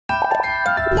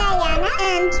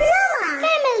and Roma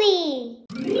family.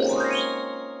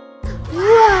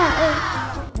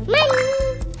 Wow! Mommy!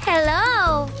 Hello!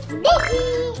 Daddy!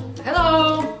 Hello!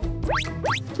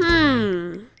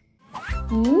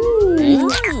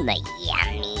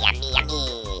 Yummy, yummy, yummy.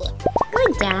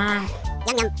 Good job.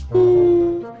 Yum,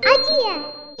 yum. Idea!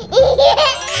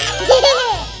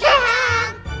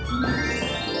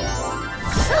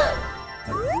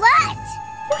 What?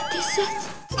 What is it?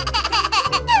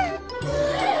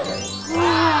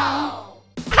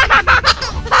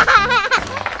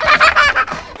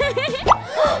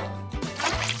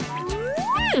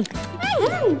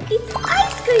 It's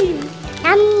ice cream.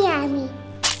 Yummy, yummy.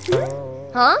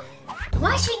 Huh?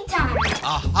 Washing time.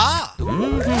 Aha!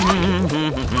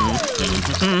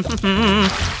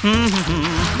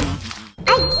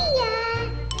 Idea!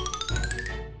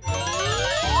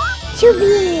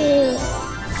 Chubby!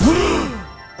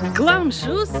 Clown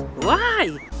shoes? Why?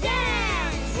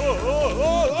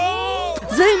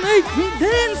 They make me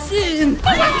dancing!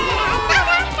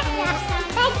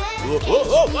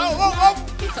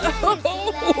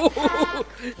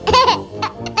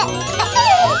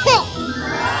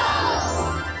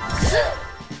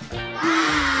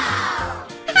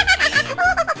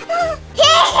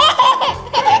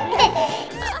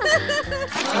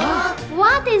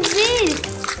 What is this?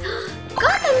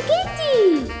 Cotton candy!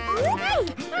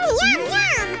 Yum,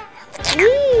 yum!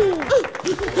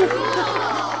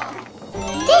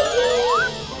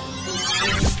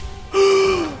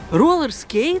 Roller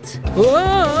skates?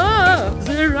 Oh,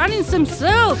 they're running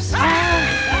themselves!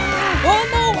 Oh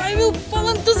no, I will fall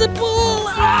into the pool!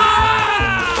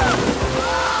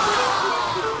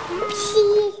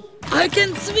 I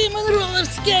can swim on roller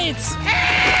skates!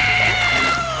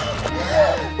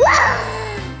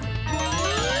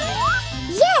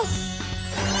 Yes!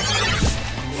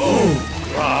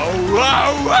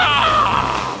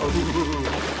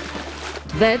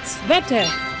 That's better!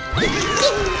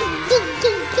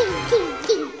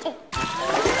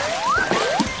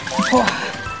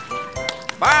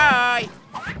 Bye!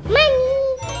 Money!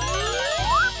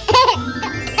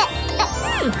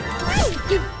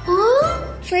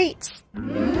 Fruits.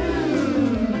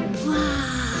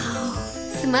 Wow!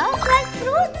 Smells like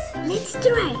fruits. Let's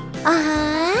try.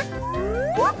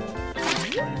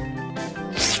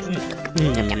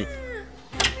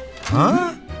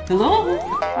 Huh? Hello?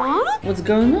 Huh? What's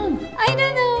going on? I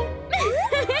don't know.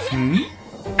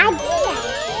 Idea.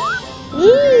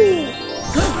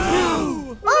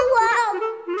 Oh wow!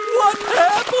 What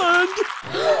happened?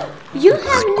 You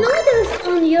have noodles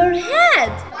on your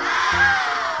head.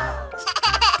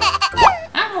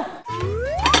 Ow!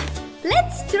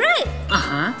 Let's try.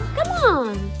 Uh-huh. Come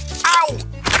on. Ow!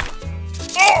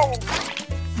 Oh!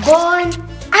 Bon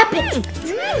appetit.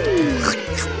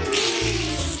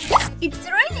 It's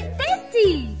really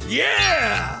tasty.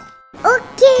 Yeah!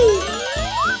 Okay.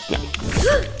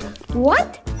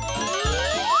 What?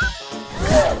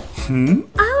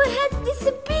 Our head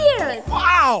disappeared.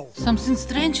 Wow! Something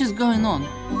strange is going on.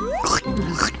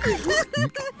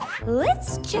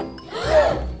 Let's check.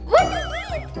 What is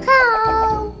it?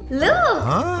 How? Look,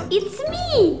 Huh? it's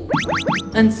me.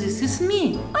 And this is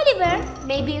me. Oliver,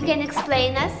 maybe you can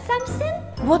explain us something?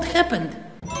 What happened?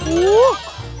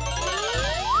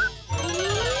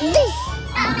 This.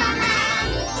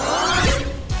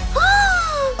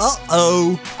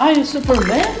 Uh-oh! Are you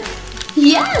Superman?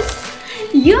 Yes,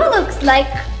 you look like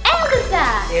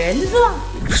Elsa. Elsa?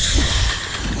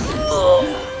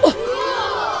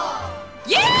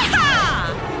 Yeah!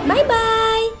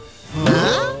 Bye-bye.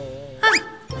 Huh?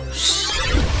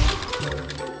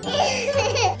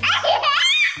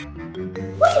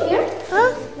 Oliver,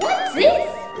 Huh? what's this?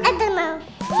 I don't know.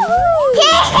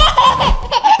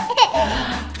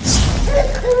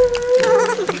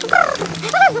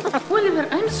 Oliver,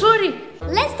 I'm sorry.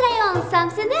 Let's try on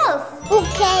something else.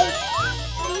 Okay.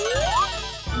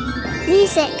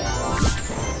 Music.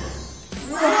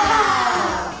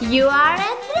 You are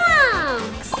a drum.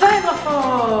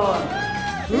 Xylophone.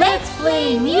 Let's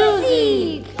play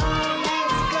music.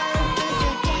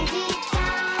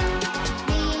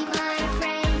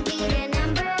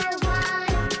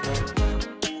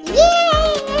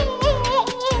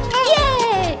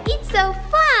 Yeah, it's so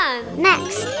fun.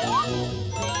 Next.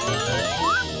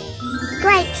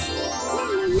 Grapes.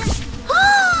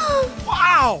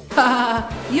 Wow!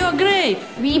 You're great.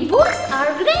 We both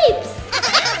are grapes.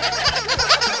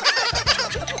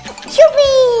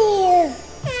 Chubby.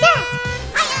 Stop.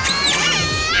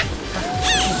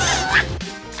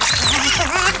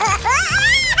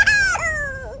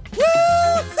 Yeah!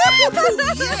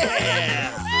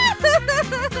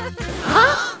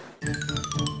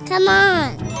 Come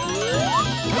on.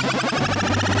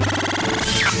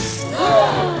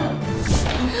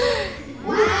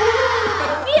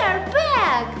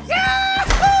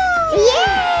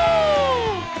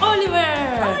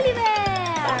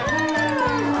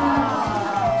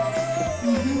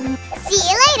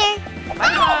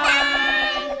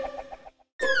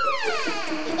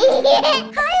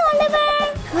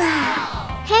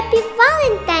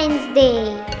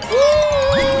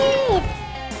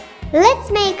 Let's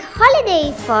make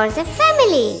holiday for the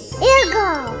family. Here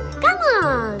go. Come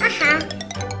on.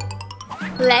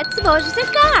 Let's wash the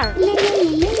car.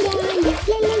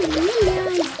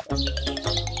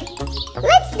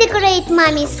 Let's decorate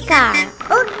Mommy's car.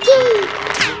 Okay.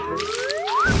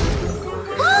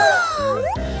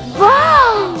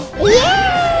 Wow!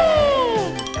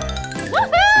 Yeah!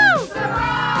 Woohoo!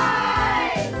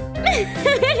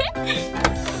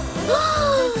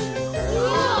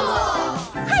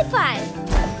 High five!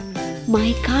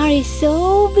 My car is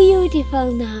so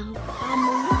beautiful now.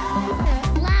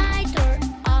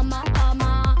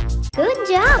 Good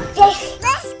job.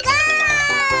 Let's go!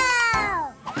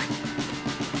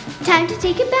 Time to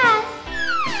take a bath.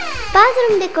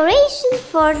 Bathroom decoration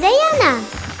for Diana.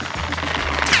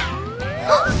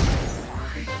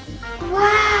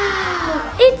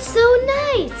 Wow! It's so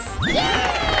nice!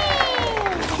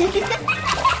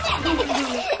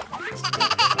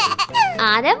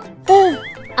 Adam?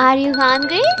 Are you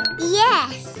hungry?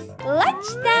 Yes.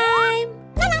 Lunchtime!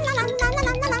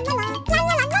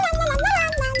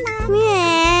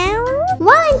 Meow.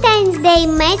 Valentine's Day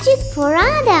magic for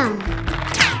Adam.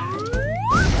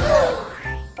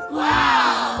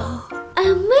 Wow!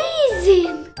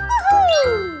 Amazing!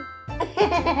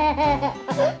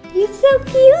 You're so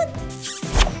cute.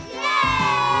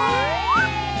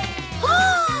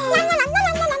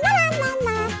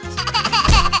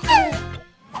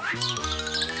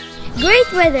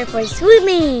 Great weather for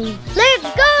swimming! Let's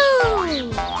go!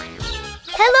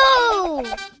 Hello!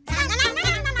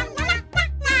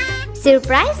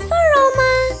 Surprise for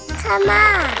Roma. Come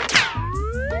on.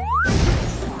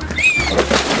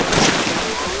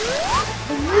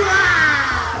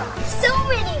 Wow! So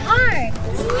many hearts!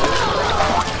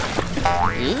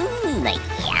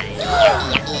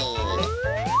 Yummy.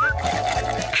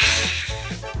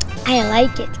 I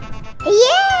like it.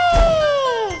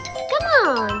 Yeah! Come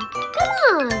on. Come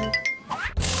on.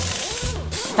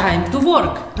 Time to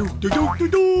work.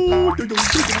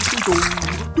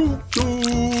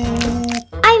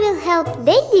 I will help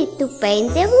Daddy to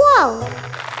paint the wall.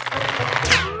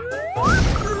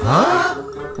 Huh?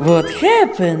 What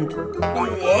happened?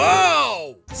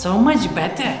 Wow! So much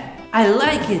better. I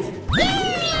like it.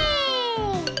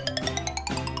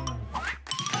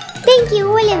 Thank you,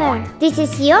 Oliver. This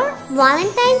is your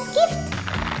Valentine's gift.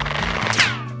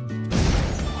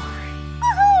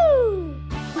 Woohoo!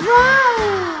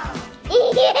 Wow!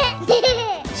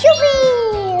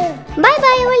 Shoo-wee!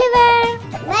 Bye-bye, Oliver.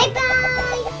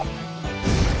 Bye-bye.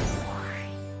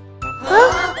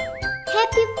 Huh?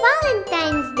 Happy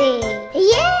Valentine's Day.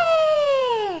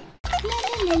 Yeah!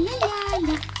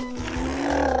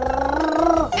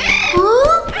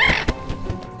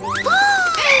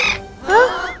 Huh?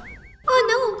 Oh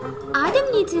no! Adam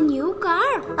needs a new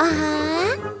car.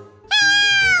 Uh-huh.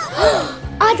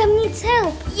 Adam needs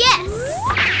help. Yes!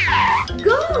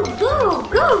 Go, go,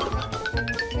 go!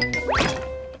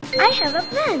 I have a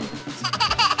plan.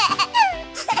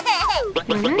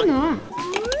 No.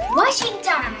 Washing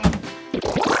time.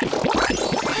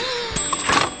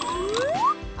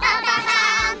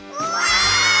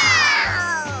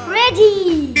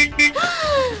 Ready!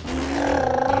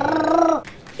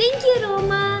 Thank you,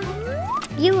 Roma.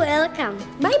 You're welcome.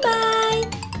 Bye-bye.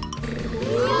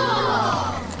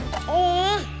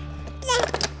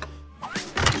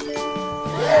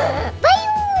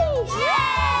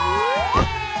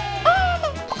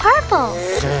 Purple.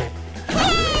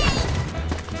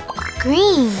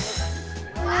 Green.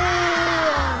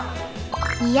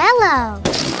 Yellow.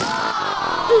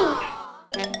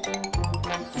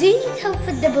 Do you need help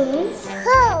with the balloons?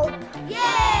 Hope. Yay!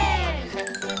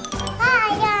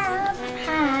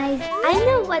 Hi. I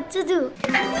know what to do.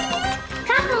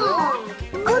 Come on.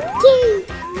 Okay.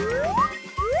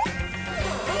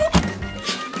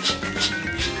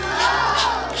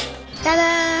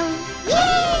 Ta-da!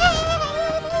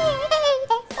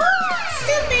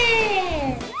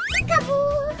 Super.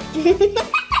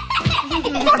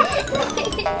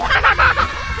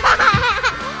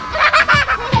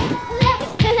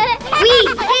 We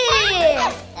did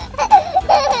it!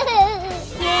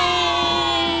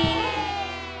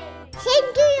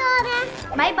 Thank you, Yora.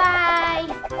 Bye-bye.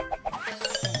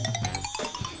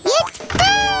 Let's go.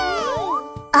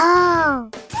 Oh,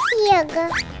 here you go.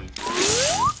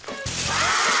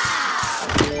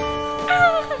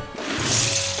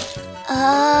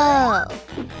 Oh.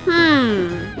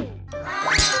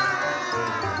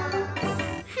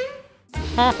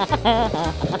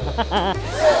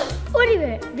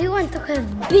 Oliver, do you want to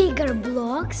have bigger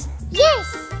blocks? Yes.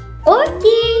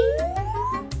 Okay.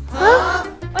 Huh?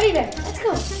 Oliver, let's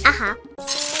go. Uh-huh.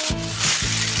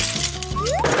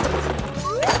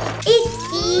 It's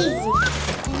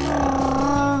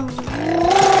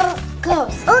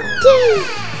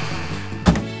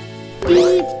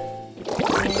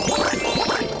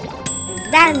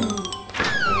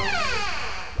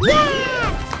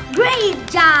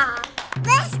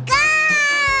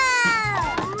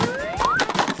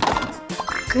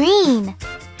Green.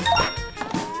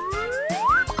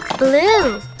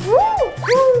 Blue.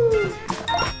 Woo-hoo.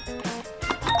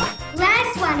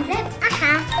 Last one left.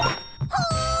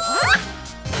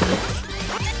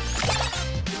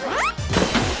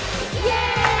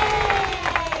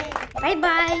 Yay!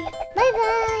 Bye-bye.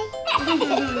 Bye-bye.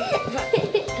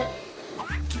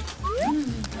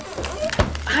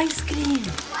 Ice cream.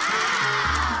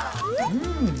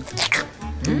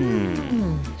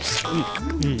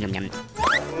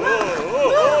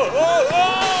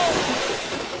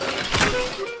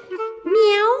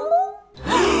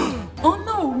 Oh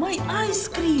no, my ice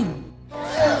cream.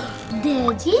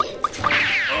 Daddy?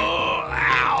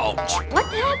 Ouch! What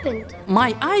happened?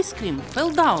 My ice cream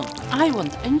fell down. I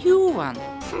want a new one.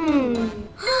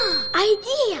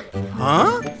 Idea!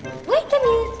 Huh? Wait a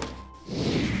minute.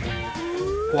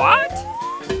 What?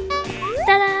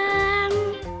 Ta-da!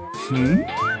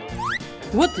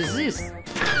 What is this?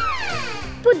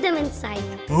 Put them inside.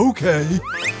 Okay.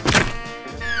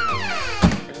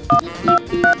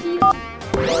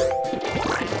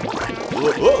 Whoa,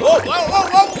 whoa, whoa, whoa, whoa,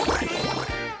 whoa.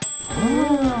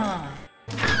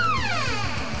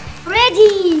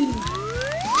 Ready!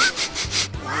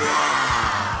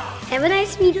 Have a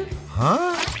nice meal.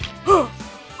 Huh?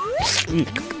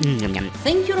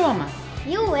 Thank you, Roma.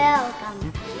 You're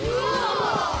welcome.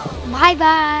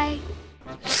 Bye-bye.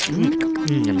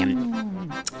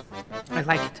 I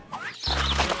like it.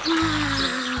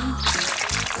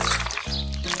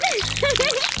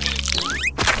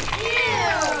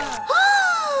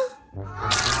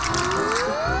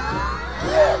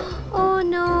 Oh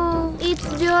no, it's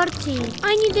dirty.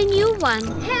 I need a new one.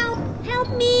 Help! Help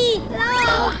me!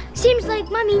 Seems like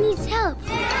Mommy needs help.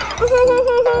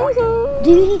 Do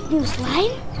you need new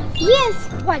slime? Yes,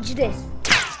 watch this.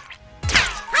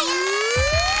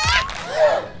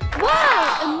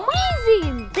 Wow,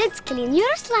 amazing! Let's clean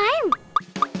your slime.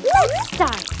 Let's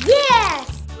start.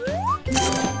 Yes!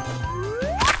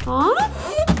 Huh?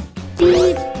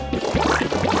 Beep.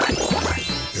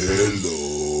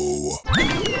 Hello.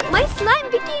 My slime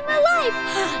became alive.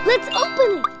 Let's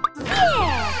open it.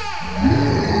 Yeah!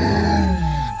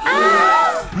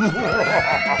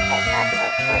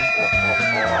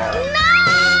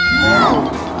 No!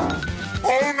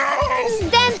 Oh no!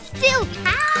 Stand still.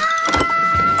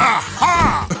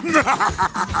 Aha!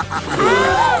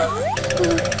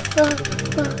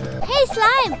 Hey,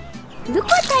 slime. Look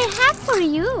what I have for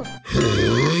you.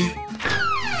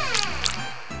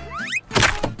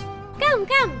 Come,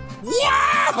 come.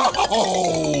 Wow! Come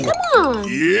on.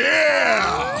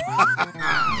 Yeah!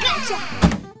 Gotcha.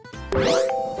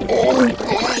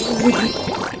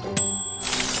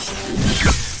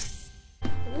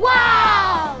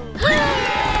 Wow!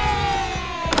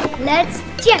 Let's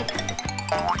check.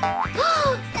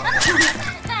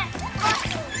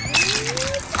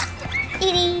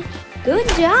 Good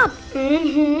job.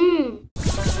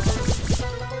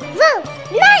 Whoa,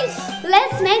 nice!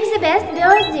 Let's make the best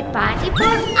birthday party for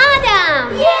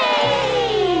Adam.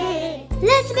 Yay!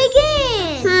 Let's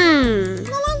begin.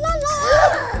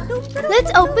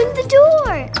 Let's open the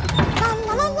door.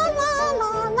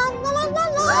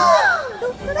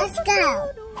 Let's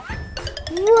go.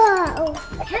 Whoa.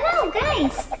 Hello,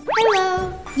 guys.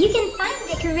 Hello. You can find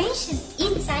decorations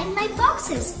inside my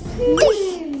boxes.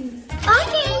 Okay.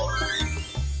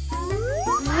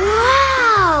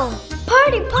 Wow!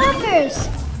 Party poppers!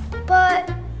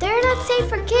 But they're not safe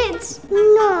for kids.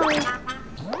 No.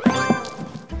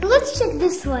 Let's check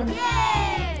this one.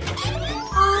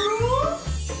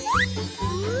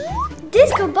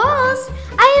 Disco balls!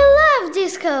 I love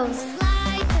discos!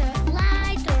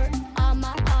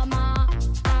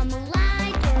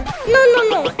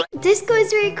 No. Disco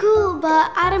is very cool,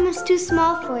 but Adam is too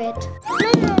small for it.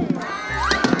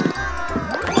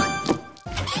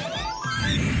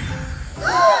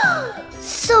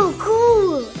 So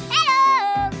cool!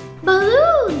 Hello.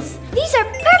 Balloons! These are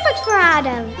perfect for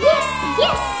Adam! Yes.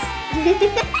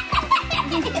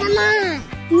 Come on!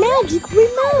 Magic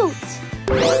remote!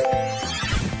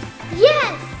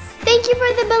 Yes! Thank you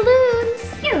for the balloons!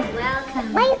 You're welcome.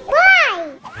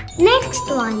 Bye-bye! Next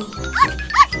one.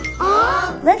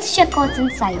 Oh, Let's check what's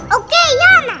inside. okay,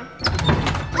 Yana!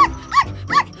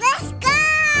 Let's go!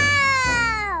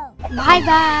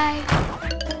 Bye-bye!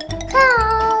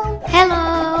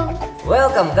 Hello!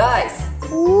 Welcome, guys.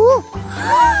 Ooh.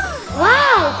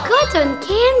 Wow, cotton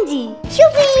candy!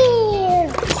 Shoo-wee!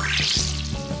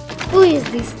 Who is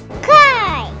this?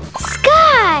 Sky!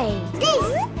 Sky! This?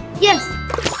 Yes.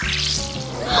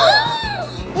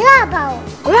 Rubble!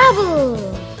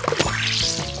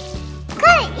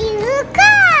 Car in a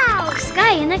car!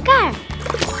 Sky in a car!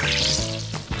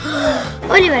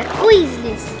 Oliver, who is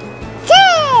this?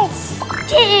 Chase!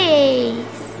 Chase!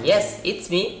 Yes, it's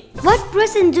me. What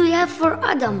present do you have for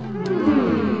Adam?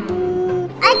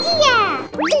 Idea!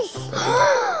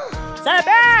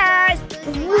 Surprise!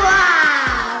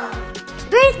 Wow!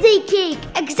 Birthday cake!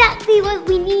 Exactly what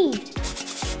we need.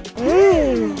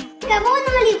 Come on,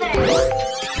 Oliver!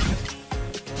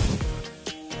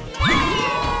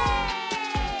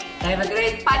 Have a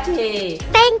great party.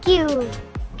 Thank you.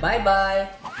 Bye-bye.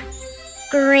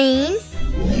 Green.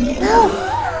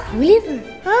 Oliver,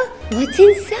 what's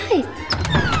inside?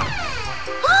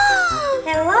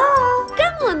 Hello!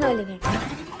 Come on, Oliver.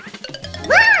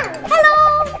 Wow! Hello!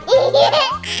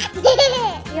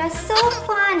 You're so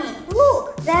funny.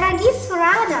 Look, there are gifts for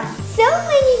Adam. So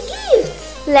many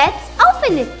gifts. Let's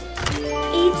open it.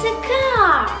 It's a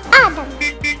car. Adam.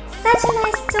 Such a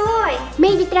nice toy.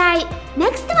 Maybe try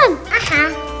next one.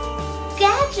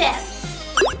 Gadgets.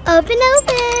 Open.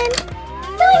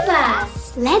 Toy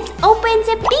bus. Let's open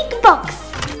the big box.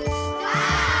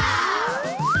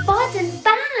 Pots and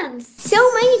pans. So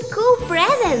many cool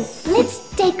presents. Let's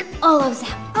take all of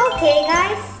them. Okay,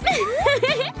 guys.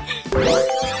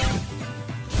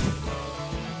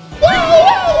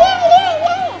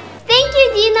 Thank you,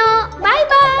 Dino.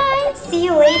 Bye-bye. See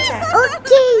you later.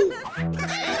 Okay.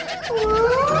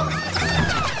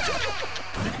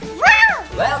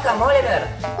 Welcome, Oliver.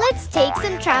 Let's take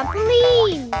some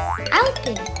trampolines. I'll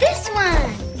pick this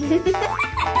one.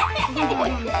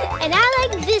 And I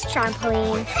like this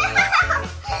trampoline.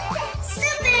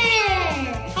 Super!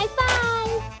 High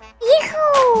five. Yahoo!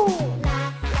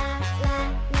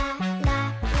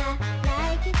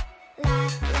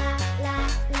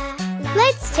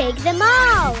 Let's take them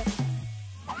all.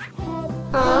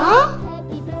 Huh?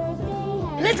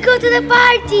 Let's go to the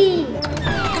party.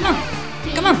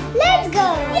 Come on. Let's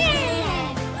go!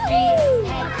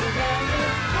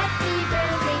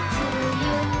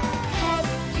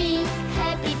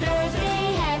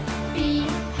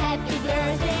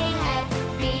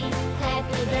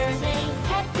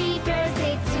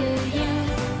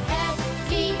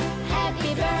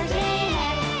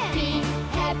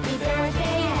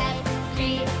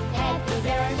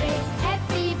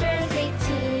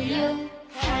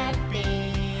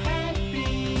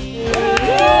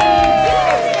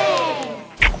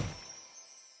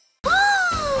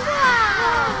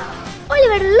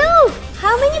 Oliver, look!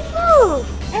 How many balls?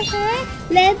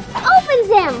 Let's open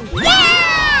them.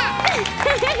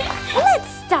 Let's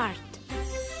start.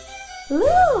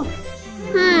 Look!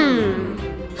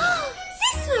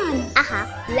 This one.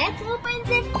 Let's open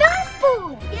the first ball.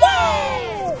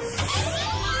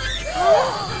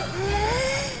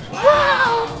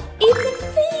 Wow! It's a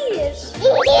fish!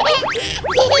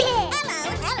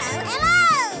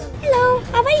 Hello,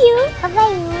 how are you?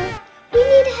 We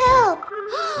need help.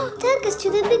 Take us to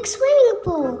the big swimming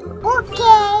pool.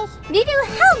 Okay. We will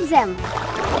help them.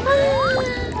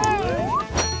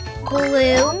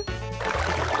 Blue.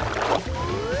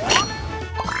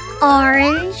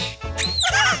 Orange.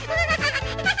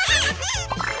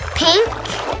 Pink.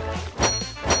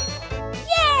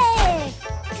 Yay!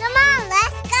 Come on,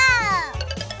 let's go.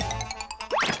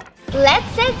 Let's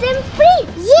set them free.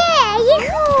 Yeah,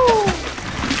 yahoo!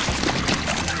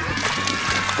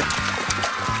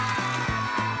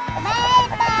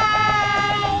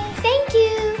 Bye-bye. Thank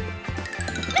you.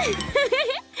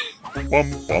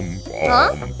 Huh?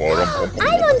 I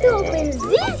want to open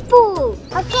this pool.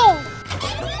 Okay.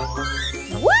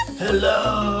 What?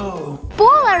 Hello.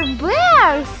 Polar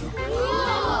bears.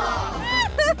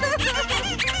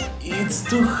 It's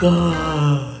too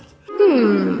hot.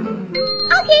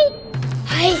 Okay.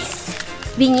 Ice.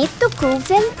 We need to cool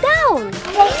them down.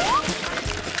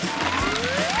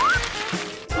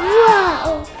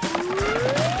 Wow.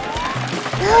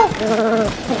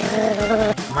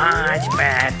 Much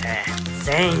better.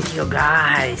 Thank you,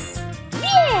 guys.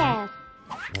 Yes.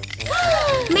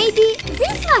 Maybe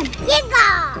this one.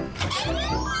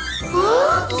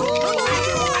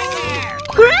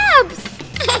 Crabs.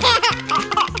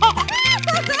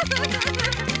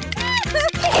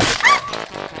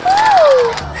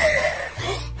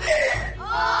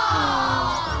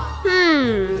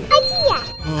 Idea.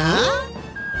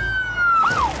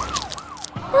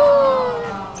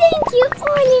 Thank you,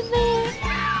 Oliver.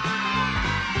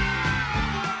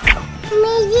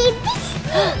 Maybe this.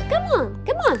 Come on.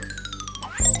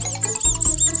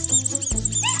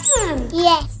 This one.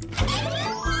 Yes.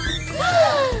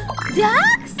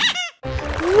 Ducks?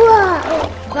 Wow.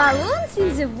 Balloons in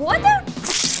the water?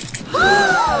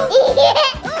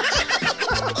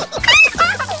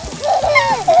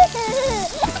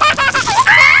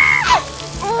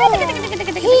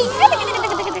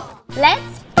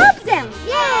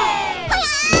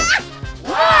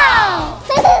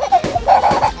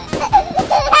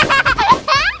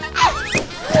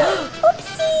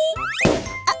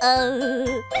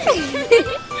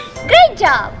 Great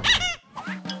job!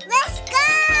 Let's go!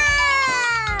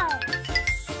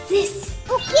 This.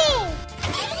 Okay.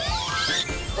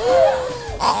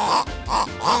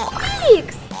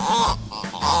 Thanks!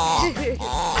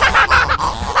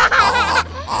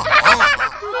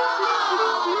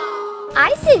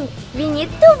 I think we need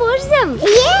to wash them.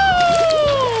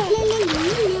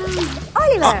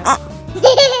 Oliver!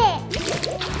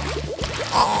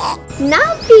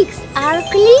 Now pigs are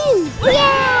clean.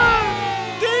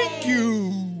 Thank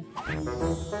you.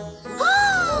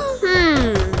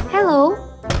 Hello.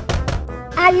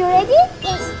 Are you ready?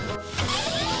 Yes.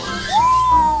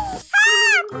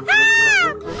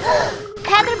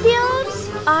 Caterpillars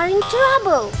are in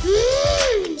trouble.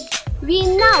 We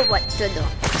know what to do.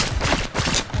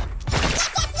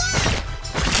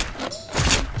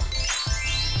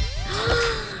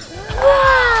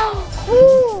 Wow!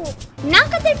 Now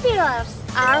caterpillars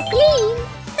are clean.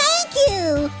 Thank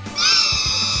you.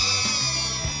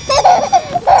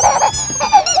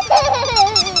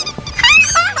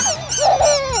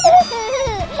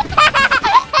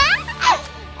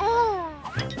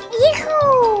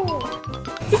 Yahoo!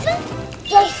 This one?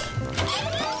 Yes.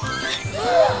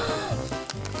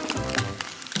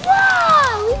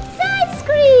 Wow! It's ice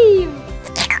cream!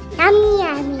 Yummy,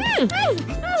 yummy.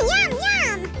 Yum,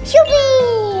 yum.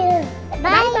 Shoo-wee.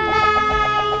 Bye-bye.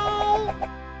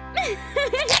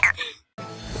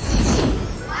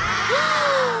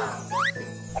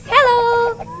 Hello!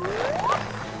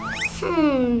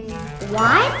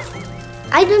 What?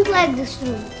 I don't like this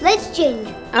room. Let's change.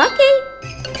 Okay.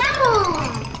 Come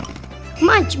on.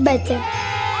 Much better.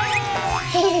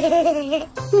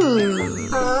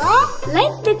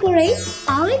 Let's decorate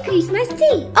our Christmas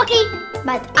tree. Okay,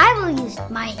 but I will use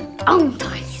my own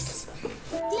toys.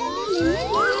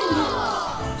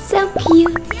 So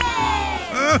cute.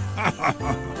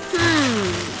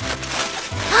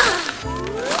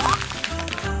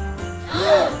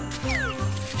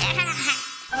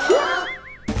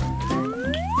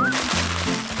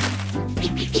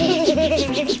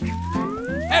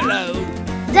 Hello.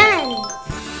 Done.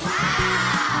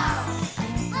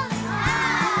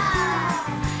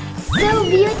 So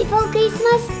beautiful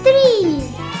Christmas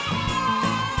tree.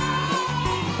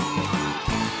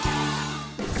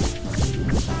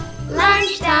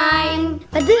 Lunchtime.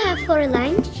 What do you have for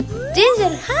lunch?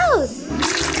 Ginger house.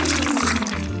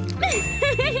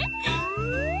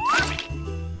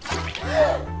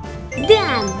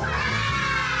 Done.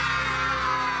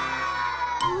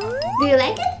 Do you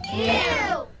like it?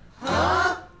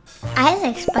 I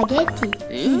like spaghetti.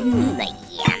 Yummy,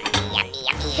 yummy,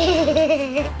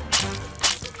 yummy.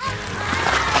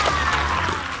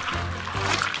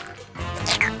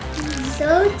 So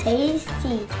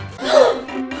tasty.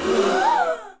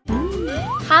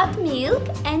 Hot milk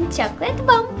and chocolate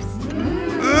bombs.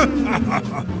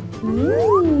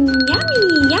 Yummy,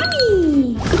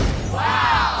 yummy.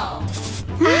 Wow.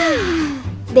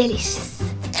 Delicious.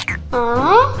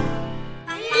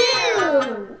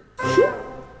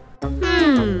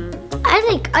 I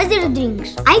like other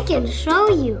drinks. I can show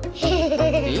you.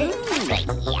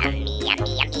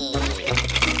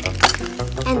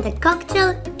 And the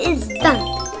cocktail is done.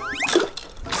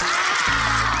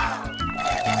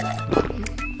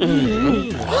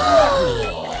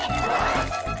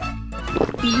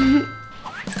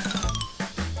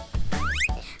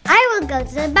 I will go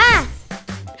to the bath.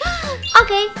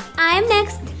 Okay, I am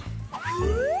next.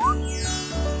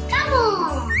 Come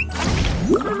on.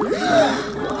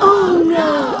 Oh no.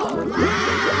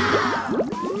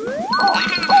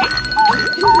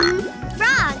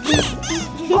 Frog.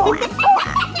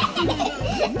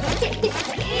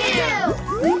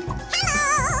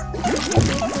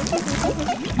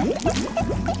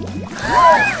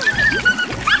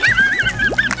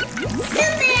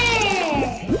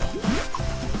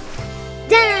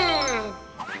 Done.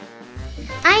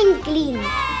 I'm clean.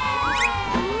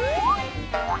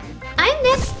 I'm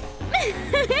next.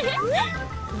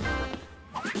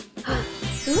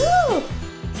 Ooh.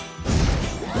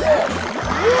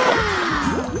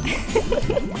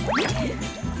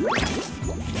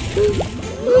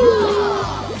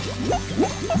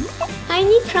 I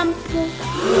need shampoo.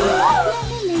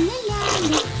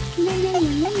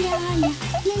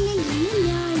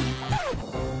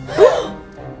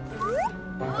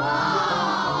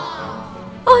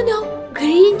 Oh no,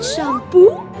 green shampoo?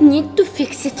 Need to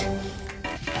fix it.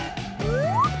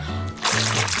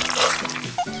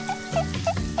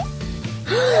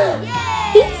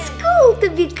 It's cool to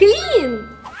be clean.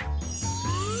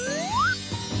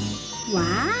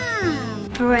 Wow.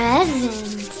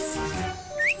 Presents.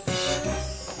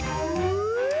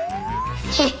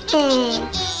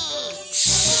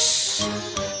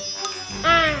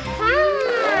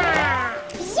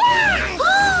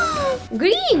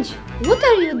 Grinch, what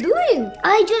are you doing?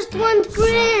 I just want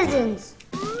presents.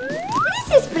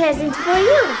 This is present for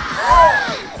you.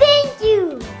 Thank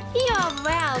you. You're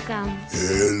welcome.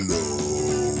 Hello.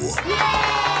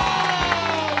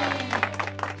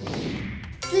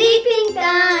 Sleeping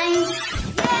time.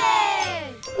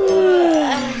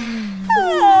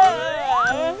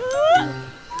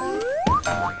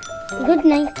 Good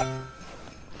night.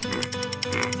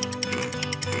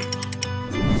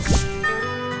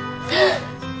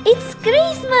 It's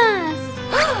Christmas.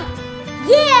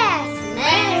 Yes!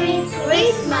 Merry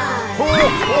Christmas!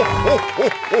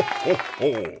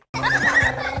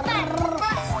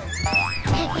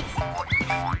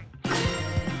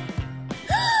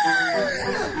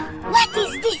 What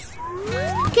is this?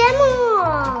 Come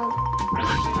on!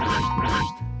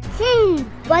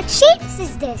 What shapes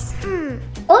is this?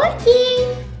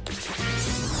 Orchid!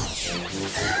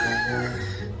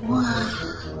 Wow!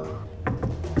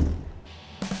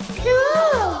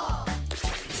 Cool!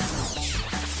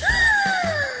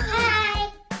 Hi!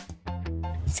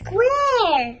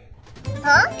 Square!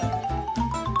 Huh?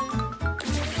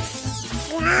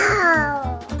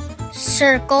 Wow!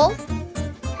 Circle.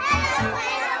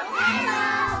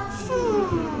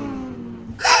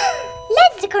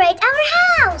 Let's decorate our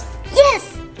house! Yes!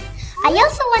 I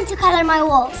also want to color my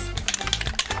walls.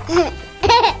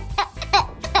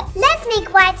 Let's make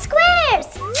white squares!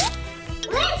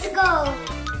 Let's go!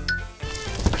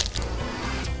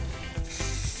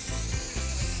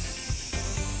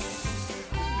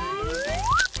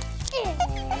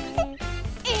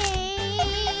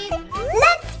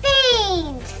 Let's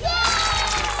paint!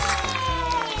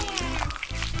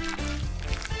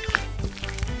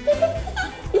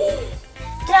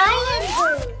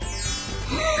 Triangle!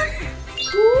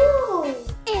 Cool!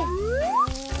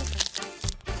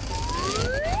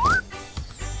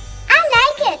 I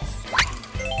like it!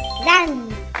 Done!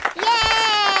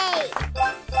 Yay!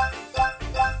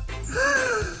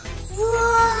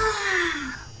 Wow!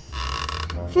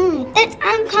 It's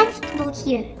uncomfortable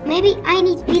here. Maybe I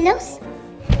need pillows?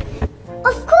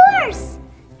 Of course!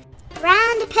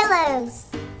 Round pillows.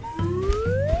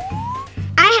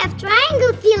 I have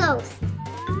triangle pillows.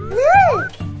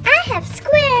 Look! I have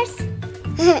squares.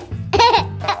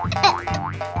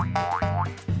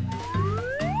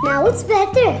 Now it's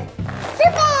better.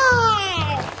 Super!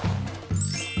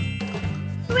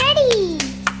 Ready!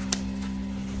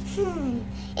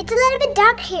 It's a little bit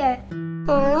dark here.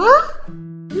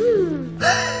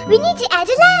 We need to add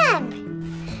a lamp.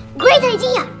 Great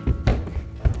idea.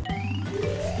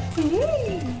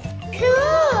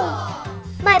 Cool.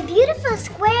 My beautiful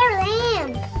square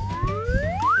lamp.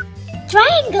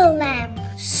 Triangle lamp.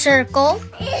 Circle.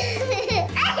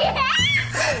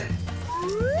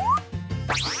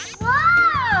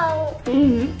 Wow!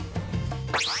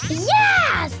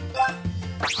 Yes!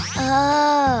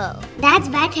 Oh. That's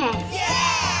better.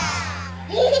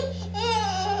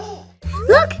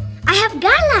 Look, I have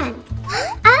garland.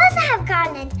 I also have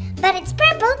garland, but it's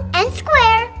purple and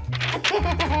square.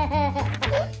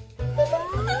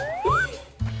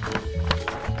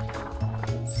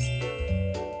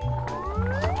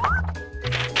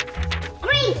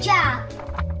 Great job!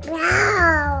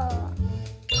 Wow!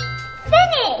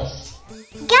 Finish!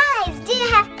 Guys, do you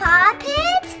have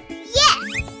puppets? Yes!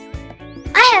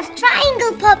 I have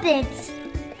triangle puppets.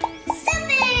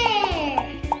 Super!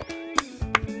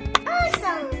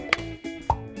 Awesome!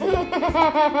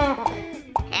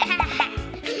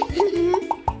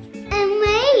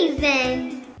 Amazing!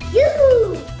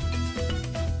 Yoo-hoo!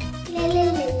 La la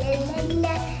la la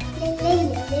la la la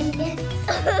la la.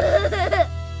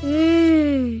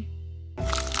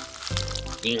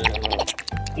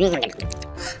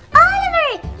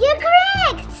 Oliver, you're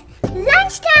correct!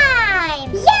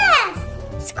 Lunchtime! Yes!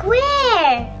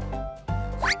 Square!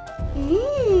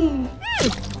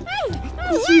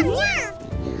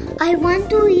 I want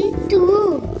to eat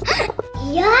too.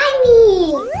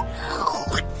 Yummy!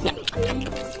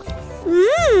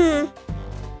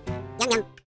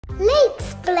 Let's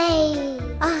play.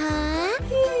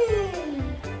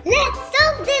 Let's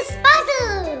solve this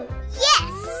puzzle.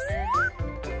 Yes!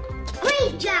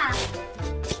 Great job!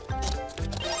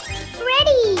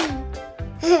 Ready!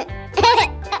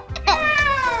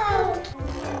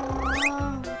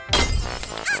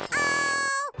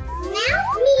 Now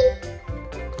me.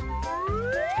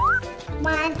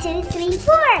 1, 2, 3,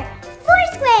 4. 4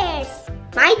 squares.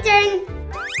 My turn.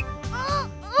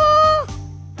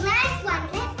 Last one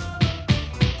left.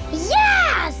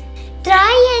 Yes!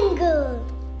 Triangle.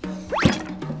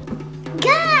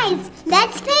 Guys,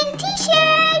 let's paint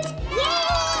t-shirts.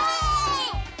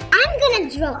 Yay! I'm gonna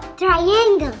draw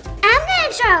triangle. I'm gonna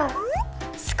draw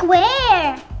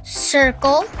Square.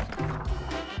 Circle.